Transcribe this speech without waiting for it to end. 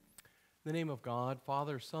In the name of God,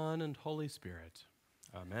 Father, Son, and Holy Spirit.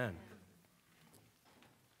 Amen.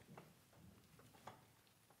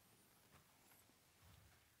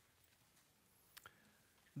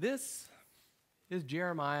 This is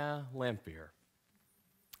Jeremiah Lanphier.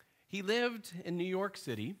 He lived in New York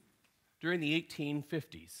City during the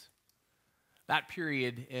 1850s. That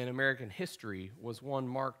period in American history was one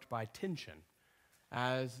marked by tension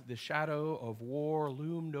as the shadow of war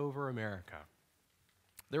loomed over America.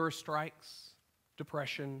 There were strikes,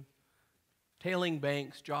 depression, tailing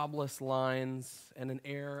banks, jobless lines, and an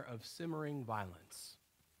air of simmering violence.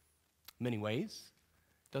 In many ways,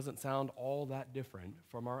 it doesn't sound all that different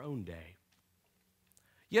from our own day.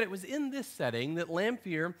 Yet it was in this setting that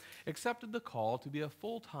Lanphier accepted the call to be a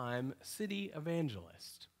full-time city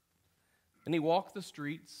evangelist. And he walked the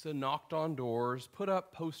streets and knocked on doors, put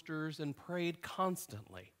up posters, and prayed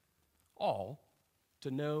constantly, all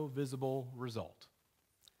to no visible result.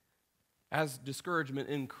 As discouragement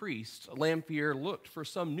increased, Lanphier looked for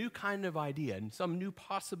some new kind of idea and some new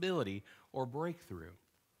possibility or breakthrough.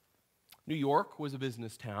 New York was a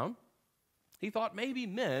business town. He thought maybe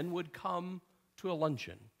men would come to a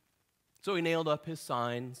luncheon. So he nailed up his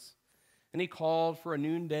signs, and he called for a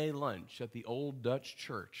noonday lunch at the Old Dutch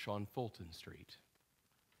Church on Fulton Street.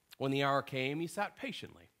 When the hour came, he sat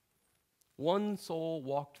patiently. One soul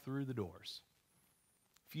walked through the doors.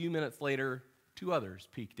 A few minutes later, 2 others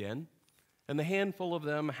peeked in, and the handful of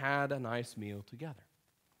them had a nice meal together.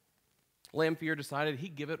 Lanphier decided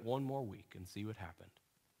he'd give it 1 more week and see what happened.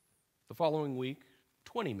 The following week,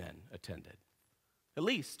 20 men attended. At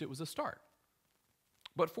least it was a start.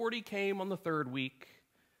 But 40 came on the 3rd week,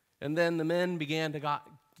 and then the men began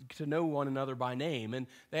to know one another by name, and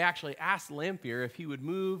they actually asked Lanphier if he would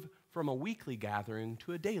move from a weekly gathering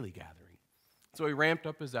to a daily gathering. So he ramped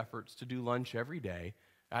up his efforts to do lunch every day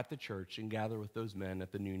at the church and gather with those men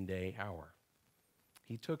at the noonday hour.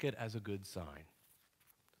 He took it as a good sign.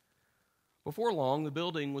 Before long, the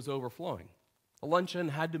building was overflowing. The luncheon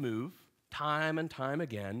had to move time and time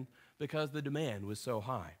again because the demand was so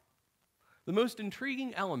high. The most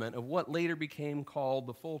intriguing element of what later became called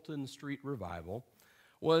the Fulton Street Revival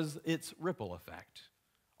was its ripple effect.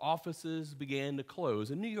 Offices began to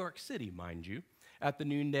close in New York City, mind you, at the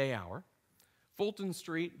noonday hour. Fulton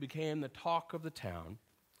Street became the talk of the town.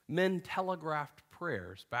 Men telegraphed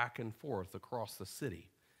prayers back and forth across the city,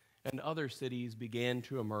 and other cities began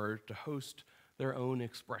to emerge to host their own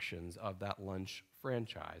expressions of that lunch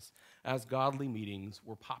franchise, as godly meetings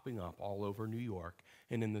were popping up all over New York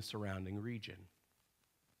and in the surrounding region.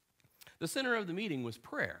 The center of the meeting was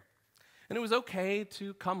prayer, and it was okay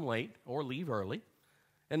to come late or leave early,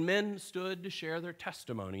 and men stood to share their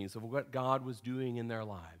testimonies of what God was doing in their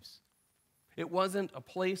lives. It wasn't a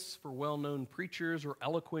place for well-known preachers or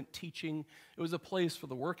eloquent teaching. It was a place for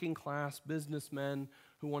the working class businessmen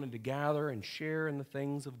who wanted to gather and share in the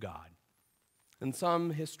things of God. And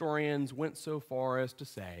some historians went so far as to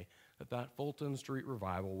say that Fulton Street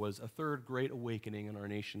Revival was a 3rd great awakening in our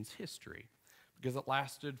nation's history because it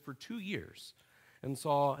lasted for 2 years and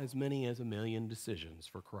saw as many as 1 million decisions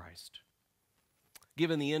for Christ.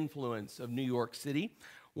 Given the influence of New York City,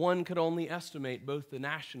 one could only estimate both the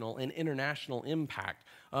national and international impact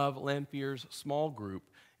of Lanphier's small group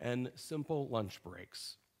and simple lunch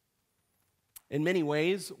breaks. In many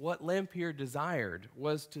ways, what Lanphier desired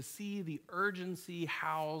was to see the urgency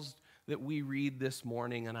housed that we read this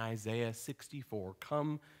morning in Isaiah 64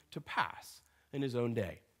 come to pass in his own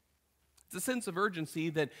day. It's a sense of urgency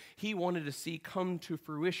that he wanted to see come to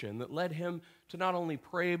fruition that led him to not only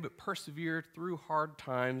pray but persevere through hard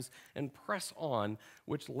times and press on,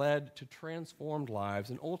 which led to transformed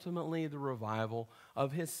lives and ultimately the revival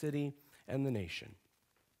of his city and the nation.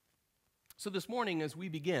 So this morning, as we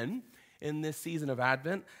begin in this season of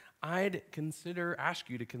Advent, I'd ask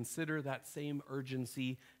you to consider that same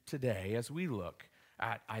urgency today as we look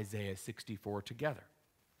at Isaiah 64 together.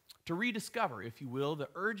 To rediscover, if you will, the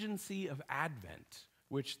urgency of Advent,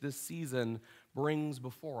 which this season brings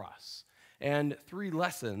before us, and 3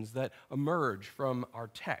 lessons that emerge from our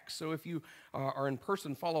text. So if you are in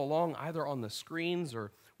person, follow along either on the screens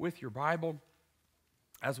or with your Bible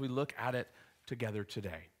as we look at it together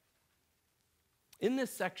today. In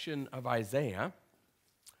this section of Isaiah,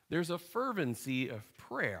 there's a fervency of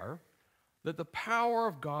prayer that the power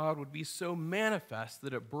of God would be so manifest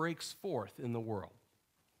that it breaks forth in the world.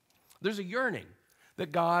 There's a yearning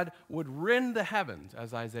that God would rend the heavens,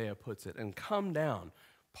 as Isaiah puts it, and come down,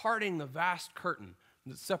 parting the vast curtain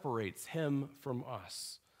that separates him from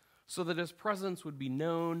us, so that his presence would be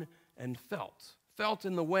known and felt felt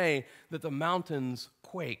in the way that the mountains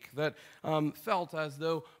quake, that felt as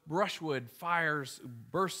though brushwood fires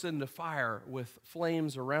bursts into fire with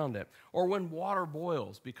flames around it, or when water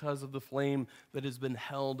boils because of the flame that has been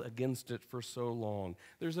held against it for so long.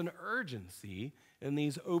 There's an urgency in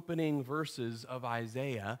these opening verses of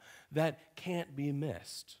Isaiah that can't be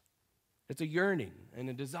missed. It's a yearning and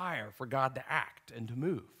a desire for God to act and to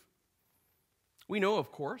move. We know,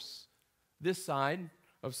 of course, this side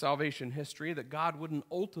of salvation history, that God wouldn't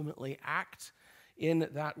ultimately act in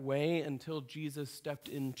that way until Jesus stepped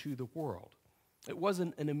into the world. It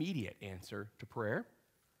wasn't an immediate answer to prayer,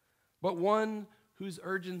 but one whose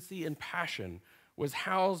urgency and passion was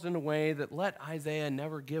housed in a way that let Isaiah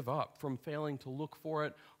never give up from failing to look for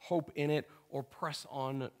it, hope in it, or press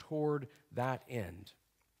on toward that end.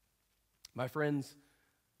 My friends,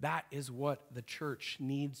 that is what the church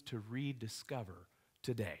needs to rediscover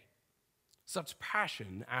today. Such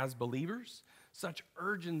passion as believers, such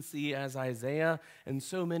urgency as Isaiah, and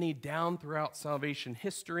so many down throughout salvation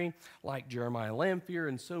history, like Jeremiah Lamphere,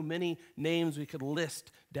 and so many names we could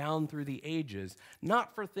list down through the ages,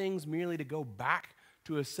 not for things merely to go back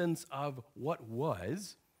to a sense of what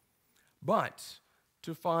was, but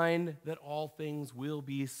to find that all things will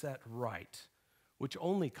be set right, which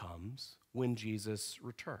only comes when Jesus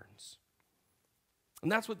returns.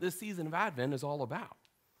 And that's what this season of Advent is all about.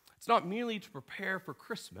 It's not merely to prepare for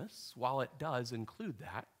Christmas, while it does include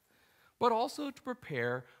that, but also to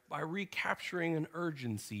prepare by recapturing an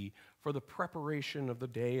urgency for the preparation of the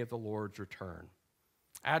day of the Lord's return.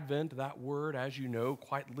 Advent, that word, as you know,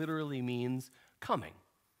 quite literally means coming.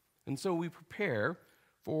 And so we prepare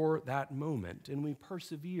for that moment, and we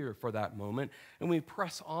persevere for that moment, and we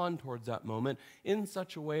press on towards that moment in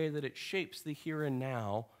such a way that it shapes the here and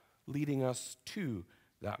now, leading us to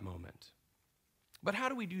that moment. But how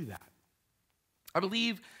do we do that? I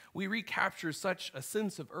believe we recapture such a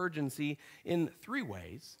sense of urgency in three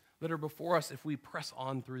ways that are before us if we press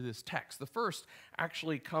on through this text. The first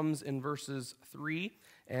actually comes in verses 3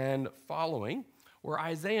 and following, where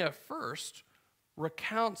Isaiah first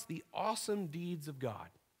recounts the awesome deeds of God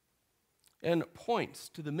and points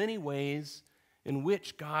to the many ways in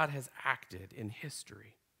which God has acted in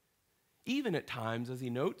history, even at times, as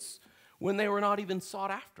he notes, when they were not even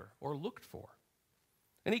sought after or looked for.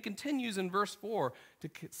 And he continues in verse 4 to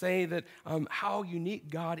say that how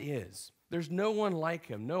unique God is. There's no one like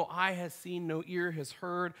him. No eye has seen, no ear has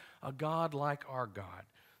heard a God like our God.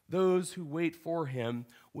 Those who wait for him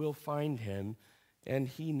will find him, and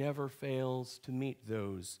he never fails to meet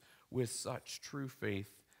those with such true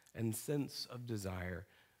faith and sense of desire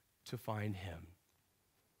to find him.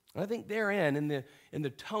 And I think therein, in the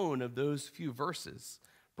tone of those few verses,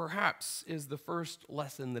 perhaps is the first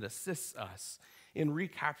lesson that assists us in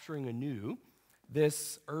recapturing anew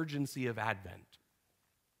this urgency of Advent.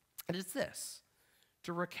 And it's this,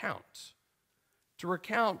 to recount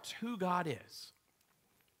who God is.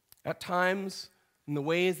 At times, in the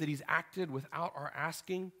ways that he's acted without our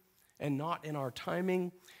asking and not in our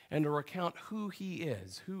timing, and to recount who he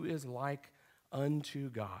is, who is like unto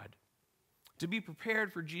God. To be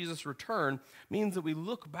prepared for Jesus' return means that we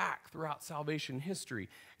look back throughout salvation history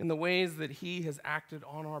in the ways that he has acted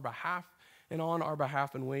on our behalf and on our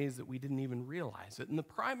behalf in ways that we didn't even realize it. And the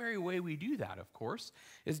primary way we do that, of course,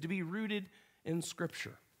 is to be rooted in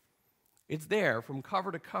Scripture. It's there from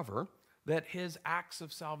cover to cover that his acts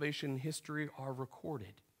of salvation history are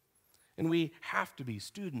recorded. And we have to be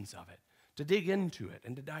students of it, to dig into it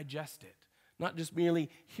and to digest it. Not just merely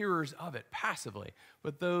hearers of it passively,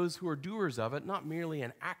 but those who are doers of it, not merely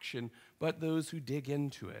in action, but those who dig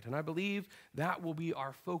into it. And I believe that will be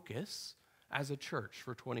our focus as a church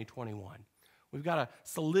for 2021. We've got to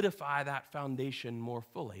solidify that foundation more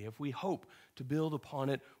fully if we hope to build upon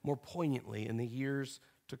it more poignantly in the years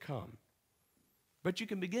to come. But you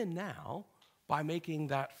can begin now by making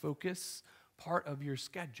that focus part of your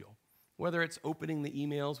schedule. Whether it's opening the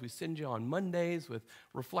emails we send you on Mondays with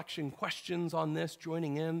reflection questions on this,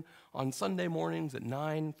 joining in on Sunday mornings at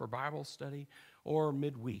 9 for Bible study, or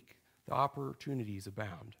midweek, the opportunities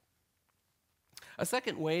abound. A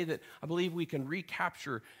second way that I believe we can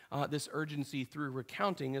recapture this urgency through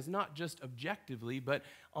recounting is not just objectively, but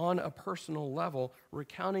on a personal level,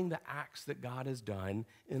 recounting the acts that God has done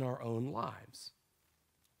in our own lives.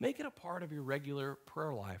 Make it a part of your regular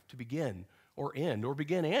prayer life to begin or end, or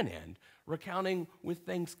begin and end, recounting with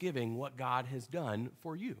thanksgiving what God has done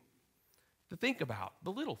for you. To think about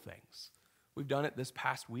the little things. We've done it this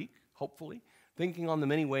past week, hopefully, thinking on the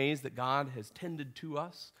many ways that God has tended to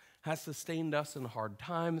us, has sustained us in hard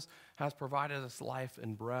times, has provided us life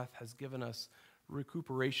and breath, has given us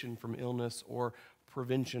recuperation from illness, or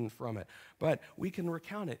prevention from it. But we can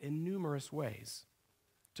recount it in numerous ways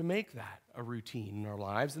to make that a routine in our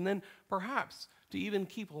lives, and then perhaps to even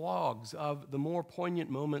keep logs of the more poignant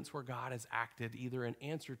moments where God has acted either in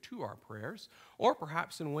answer to our prayers or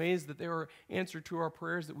perhaps in ways that they were answer to our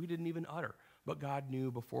prayers that we didn't even utter, but God knew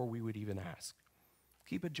before we would even ask.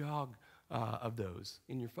 Keep a jog of those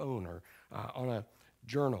in your phone or on a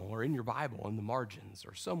journal or in your Bible in the margins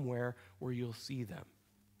or somewhere where you'll see them.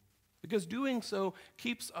 Because doing so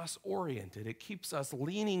keeps us oriented. It keeps us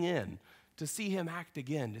leaning in to see him act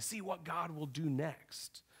again, to see what God will do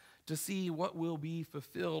next, to see what will be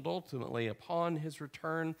fulfilled ultimately upon his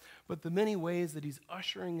return, but the many ways that he's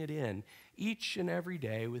ushering it in each and every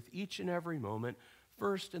day with each and every moment,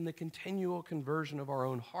 first in the continual conversion of our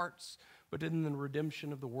own hearts, but in the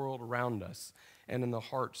redemption of the world around us and in the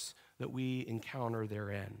hearts that we encounter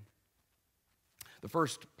therein. The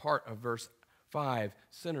first part of verse 5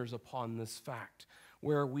 centers upon this fact,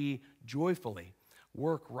 where we joyfully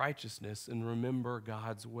work righteousness and remember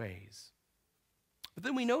God's ways. But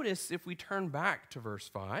then we notice, if we turn back to verse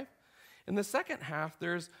 5, in the second half,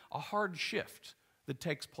 there's a hard shift that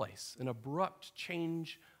takes place, an abrupt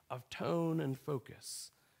change of tone and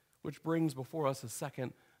focus, which brings before us a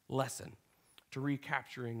second lesson to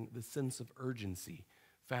recapturing the sense of urgency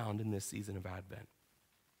found in this season of Advent.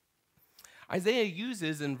 Isaiah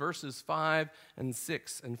uses in verses 5 and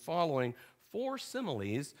 6 and following 4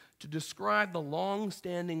 similes to describe the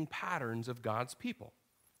long-standing patterns of God's people.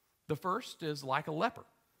 The first is like a leper,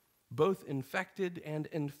 both infected and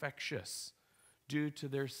infectious, due to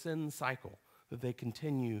their sin cycle that they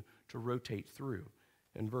continue to rotate through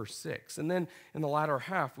in verse 6. And then in the latter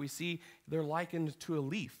half, we see they're likened to a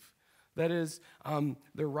leaf. That is,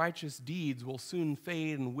 their righteous deeds will soon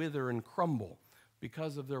fade and wither and crumble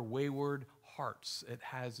because of their wayward hearts. It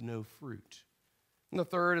has no fruit. And the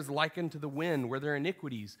third is likened to the wind, where their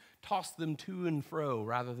iniquities toss them to and fro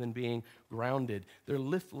rather than being grounded. They're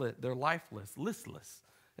lifeless, listless,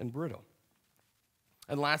 and brittle.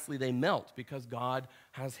 And lastly, they melt because God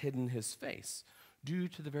has hidden his face due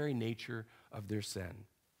to the very nature of their sin.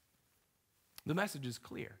 The message is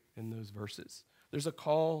clear in those verses. There's a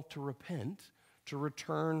call to repent, to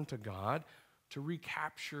return to God, to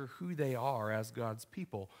recapture who they are as God's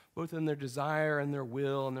people, both in their desire and their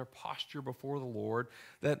will and their posture before the Lord,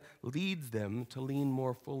 that leads them to lean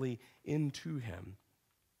more fully into him.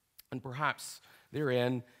 And perhaps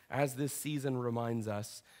therein, as this season reminds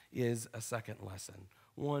us, is a second lesson,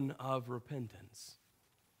 one of repentance,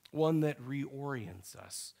 one that reorients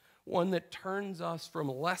us, one that turns us from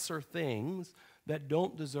lesser things that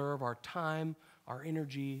don't deserve our time, our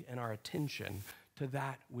energy, and our attention to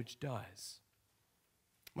that which does.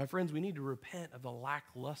 My friends, we need to repent of the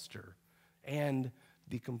lackluster and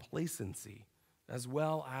the complacency, as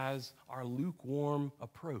well as our lukewarm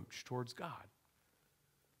approach towards God.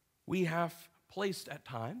 We have placed at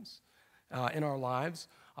times in our lives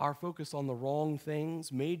our focus on the wrong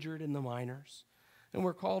things, majored in the minors, and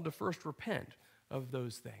we're called to first repent of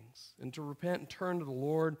those things and to repent and turn to the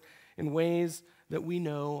Lord in ways that we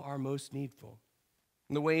know are most needful.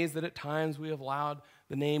 In the ways that at times we have allowed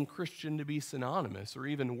the name Christian to be synonymous, or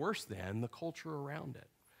even worse than, the culture around it.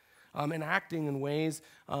 And acting in ways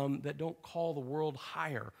that don't call the world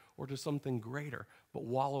higher or to something greater, but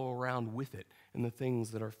wallow around with it in the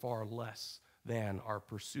things that are far less than our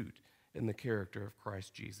pursuit in the character of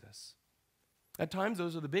Christ Jesus. At times,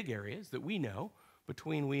 those are the big areas that we know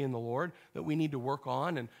between we and the Lord that we need to work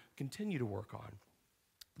on and continue to work on.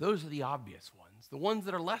 Those are the obvious ones. The ones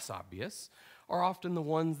that are less obvious are often the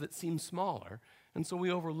ones that seem smaller, and so we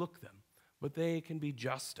overlook them, but they can be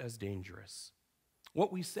just as dangerous.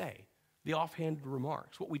 What we say, the offhanded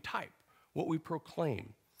remarks, what we type, what we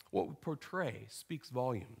proclaim, what we portray speaks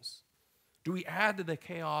volumes. Do we add to the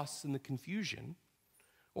chaos and the confusion,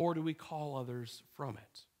 or do we call others from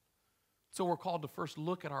it? So we're called to first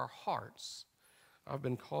look at our hearts. I've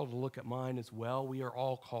been called to look at mine as well. We are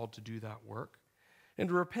all called to do that work. And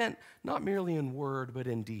to repent, not merely in word, but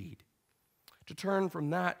in deed. To turn from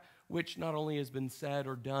that which not only has been said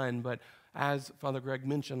or done, but as Father Greg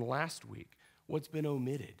mentioned last week, what's been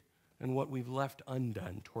omitted and what we've left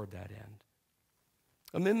undone toward that end.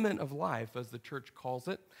 Amendment of life, as the church calls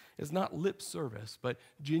it, is not lip service, but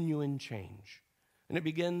genuine change. And it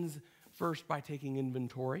begins first by taking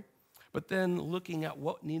inventory, but then looking at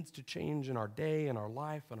what needs to change in our day, in our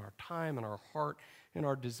life, in our time, in our heart, in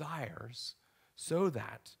our desires, so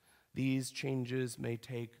that these changes may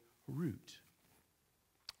take root.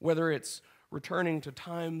 Whether it's returning to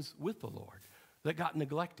times with the Lord that got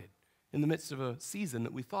neglected in the midst of a season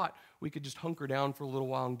that we thought we could just hunker down for a little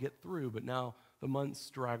while and get through, but now the months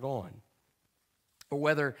drag on. or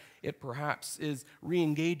whether it perhaps is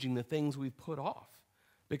re-engaging the things we've put off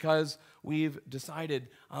because we've decided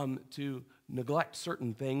to neglect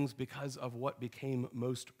certain things because of what became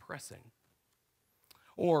most pressing.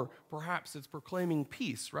 Or perhaps it's proclaiming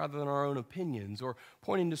peace rather than our own opinions, or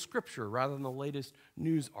pointing to Scripture rather than the latest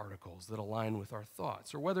news articles that align with our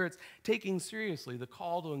thoughts, or whether it's taking seriously the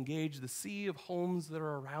call to engage the sea of homes that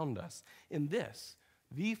are around us in this,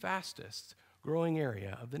 the fastest growing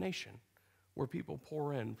area of the nation, where people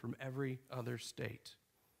pour in from every other state.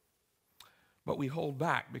 But we hold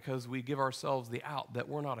back because we give ourselves the out that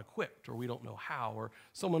we're not equipped, or we don't know how, or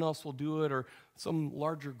someone else will do it, or some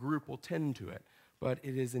larger group will tend to it. But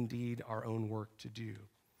it is indeed our own work to do.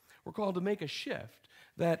 We're called to make a shift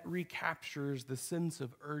that recaptures the sense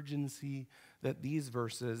of urgency that these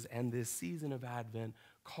verses and this season of Advent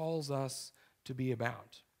calls us to be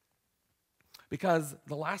about. Because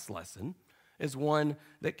the last lesson is one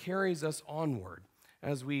that carries us onward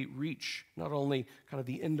as we reach not only kind of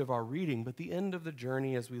the end of our reading, but the end of the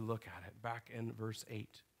journey as we look at it, back in verse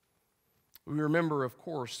 8. We remember, of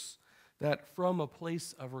course, that from a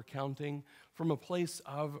place of recounting, from a place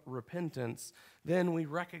of repentance, then we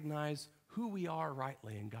recognize who we are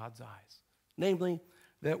rightly in God's eyes. Namely,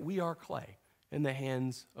 that we are clay in the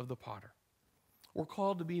hands of the potter. We're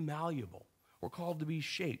called to be malleable. We're called to be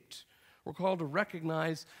shaped. We're called to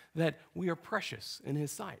recognize that we are precious in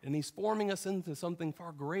His sight, and He's forming us into something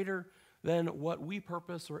far greater than what we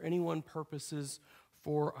purpose or anyone purposes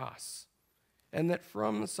for us. And that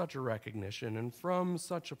from such a recognition and from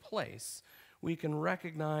such a place, we can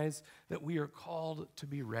recognize that we are called to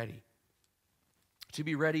be ready. To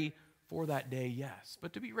be ready for that day, yes,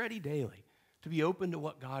 but to be ready daily, to be open to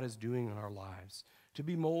what God is doing in our lives, to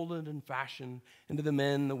be molded and fashioned into the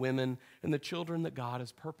men, the women, and the children that God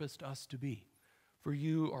has purposed us to be. For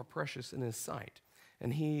you are precious in His sight,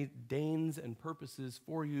 and He deigns and purposes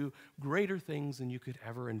for you greater things than you could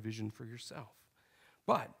ever envision for yourself.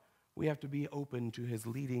 But we have to be open to His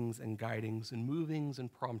leadings and guidings and movings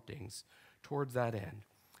and promptings towards that end,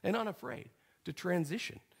 and unafraid to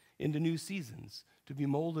transition into new seasons, to be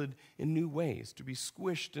molded in new ways, to be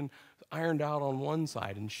squished and ironed out on one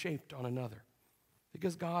side and shaped on another.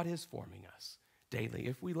 Because God is forming us daily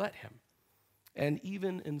if we let Him. And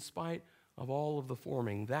even in spite of all of the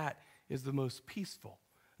forming, that is the most peaceful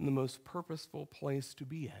and the most purposeful place to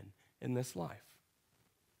be in this life.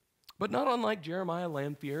 But not unlike Jeremiah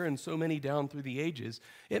Lamphere and so many down through the ages,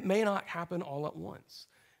 it may not happen all at once.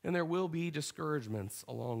 And there will be discouragements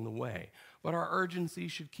along the way. But our urgency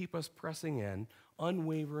should keep us pressing in,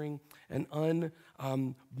 unwavering and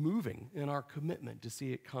unmoving in our commitment to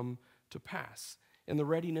see it come to pass, in the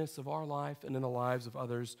readiness of our life and in the lives of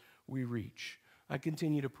others we reach. I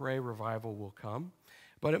continue to pray revival will come,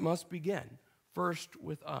 but it must begin first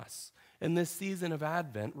with us. And this season of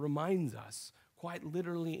Advent reminds us, quite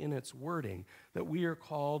literally in its wording, that we are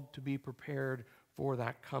called to be prepared for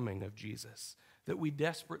that coming of Jesus, that we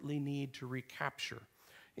desperately need to recapture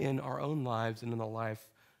in our own lives and in the life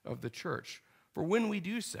of the church. For when we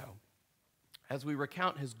do so, as we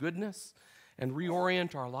recount His goodness and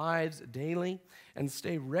reorient our lives daily and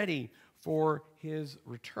stay ready for His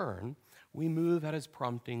return, we move at His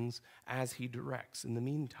promptings as He directs in the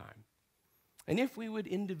meantime. And if we would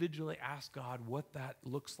individually ask God what that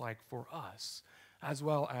looks like for us, as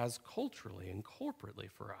well as culturally and corporately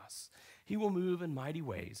for us, He will move in mighty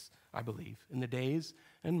ways, I believe, in the days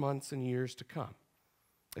and months and years to come.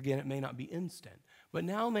 Again, it may not be instant, but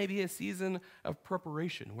now may be a season of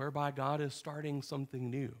preparation whereby God is starting something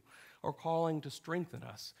new or calling to strengthen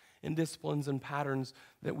us in disciplines and patterns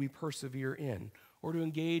that we persevere in, or to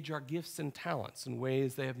engage our gifts and talents in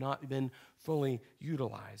ways they have not been fully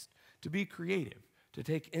utilized, to be creative, to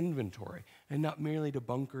take inventory, and not merely to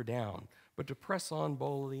bunker down, but to press on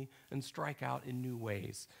boldly and strike out in new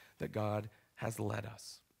ways that God has led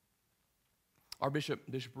us. Our Bishop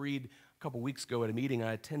Reed, a couple weeks ago at a meeting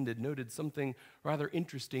I attended, noted something rather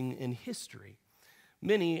interesting in history.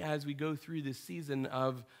 Many, as we go through this season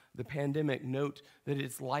of the pandemic, note that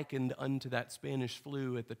it's likened unto that Spanish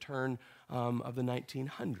flu at the turn of the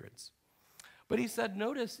 1900s. But he said,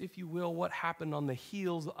 notice, if you will, what happened on the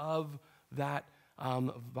heels of that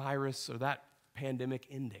virus or that pandemic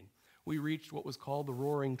ending. We reached what was called the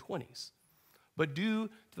Roaring '20s. But due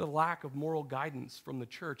to the lack of moral guidance from the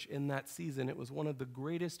church in that season, it was one of the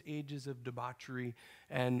greatest ages of debauchery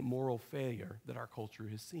and moral failure that our culture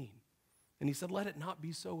has seen. And he said, let it not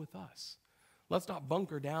be so with us. Let's not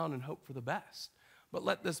bunker down and hope for the best, but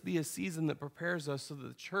let this be a season that prepares us so that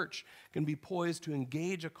the church can be poised to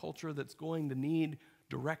engage a culture that's going to need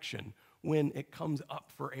direction when it comes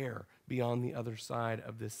up for air beyond the other side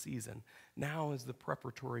of this season. Now is the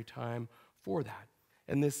preparatory time for that.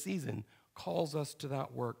 And this season calls us to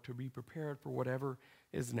that work to be prepared for whatever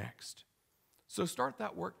is next. So start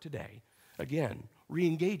that work today. Again,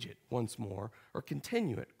 re-engage it once more or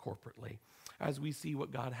continue it corporately as we see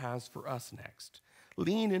what God has for us next.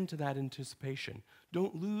 Lean into that anticipation.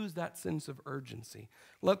 Don't lose that sense of urgency.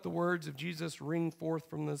 Let the words of Jesus ring forth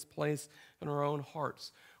from this place in our own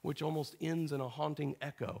hearts, which almost ends in a haunting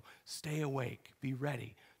echo. Stay awake, be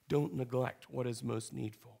ready. Don't neglect what is most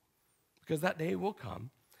needful. Because that day will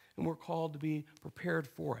come, and we're called to be prepared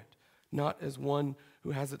for it, not as one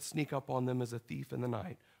who has it sneak up on them as a thief in the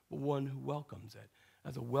night, but one who welcomes it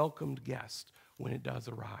as a welcomed guest when it does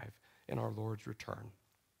arrive in our Lord's return.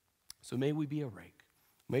 So may we be awake,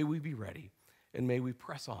 may we be ready, and may we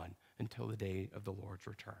press on until the day of the Lord's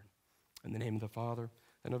return. In the name of the Father,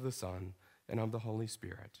 and of the Son, and of the Holy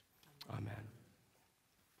Spirit. Amen.